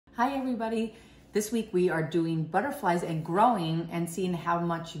Hi everybody. This week we are doing butterflies and growing and seeing how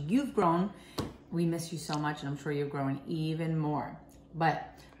much you've grown. We miss you so much and I'm sure you're growing even more.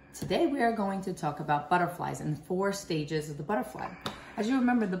 But today we are going to talk about butterflies and the 4 stages of the butterfly. As you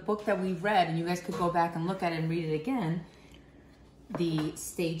remember the book that we read, and you guys could go back and look at it and read it again, the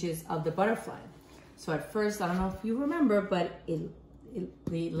stages of the butterfly. So at first, I don't know if you remember, but it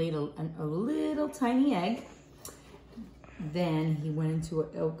laid a little tiny egg. Then he went into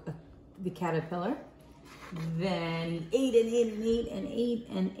the caterpillar. Then he ate and ate and ate and ate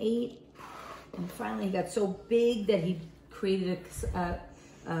and ate. And finally he got so big that he created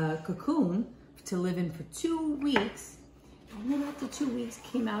a cocoon to live in for 2 weeks. And then after 2 weeks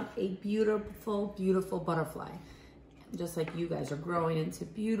came out a beautiful, beautiful butterfly. Just like you guys are growing into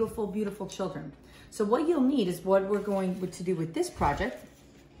beautiful, beautiful children. So what you'll need is what we're going to do with this project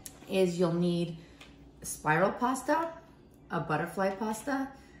is you'll need spiral pasta, a butterfly pasta,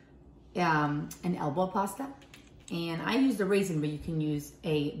 an elbow pasta, and I used a raisin, but you can use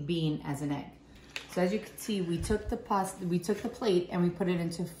a bean as an egg. So as you can see, we took the plate and we put it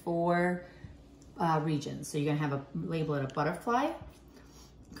into 4 regions. So you're gonna have label it a butterfly,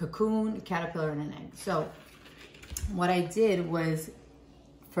 cocoon, a caterpillar, and an egg. So what I did was,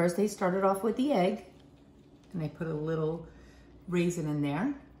 first I started off with the egg, and I put a little raisin in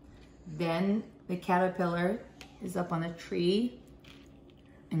there. Then the caterpillar is up on a tree,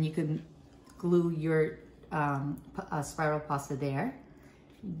 and you can glue your spiral pasta there.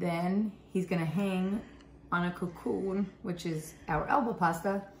 Then he's gonna hang on a cocoon, which is our elbow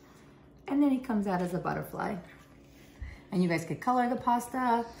pasta, and then he comes out as a butterfly. And you guys could color the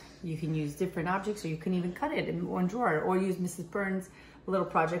pasta, you can use different objects, or you can even cut it in one drawer, or use Mrs. Burns' little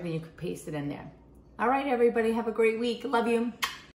project and you could paste it in there. All right, everybody, have a great week. Love you.